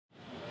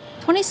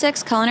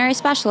26 culinary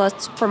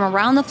specialists from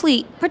around the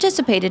fleet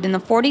participated in the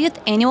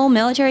 40th Annual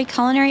Military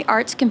Culinary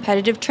Arts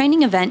Competitive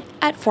Training Event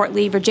at Fort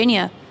Lee,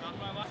 Virginia.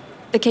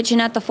 The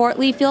kitchen at the Fort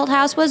Lee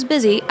Fieldhouse was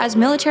busy as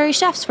military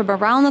chefs from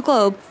around the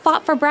globe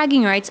fought for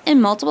bragging rights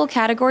in multiple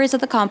categories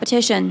of the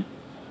competition.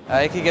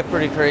 It could get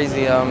pretty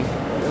crazy. A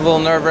little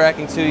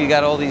nerve-wracking too. You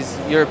got all these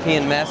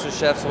European master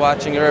chefs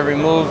watching your every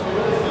move.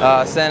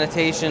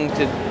 Sanitation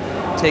could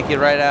take you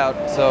right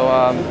out. So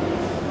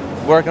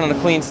working on a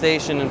clean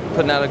station and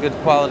putting out a good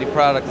quality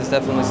product is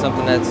definitely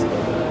something that's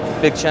a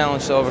big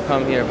challenge to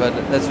overcome here, but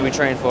that's what we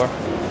train for.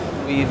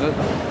 We've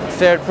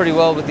fared pretty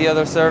well with the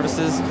other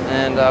services,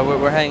 and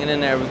we're hanging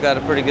in there. We've got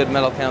a pretty good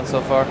medal count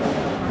so far.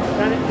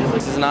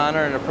 This is an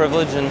honor and a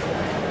privilege, and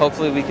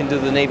hopefully we can do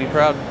the Navy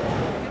proud.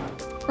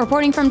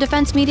 Reporting from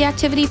Defense Media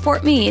Activity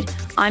Fort Meade,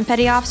 I'm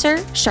Petty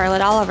Officer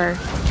Charlotte Oliver.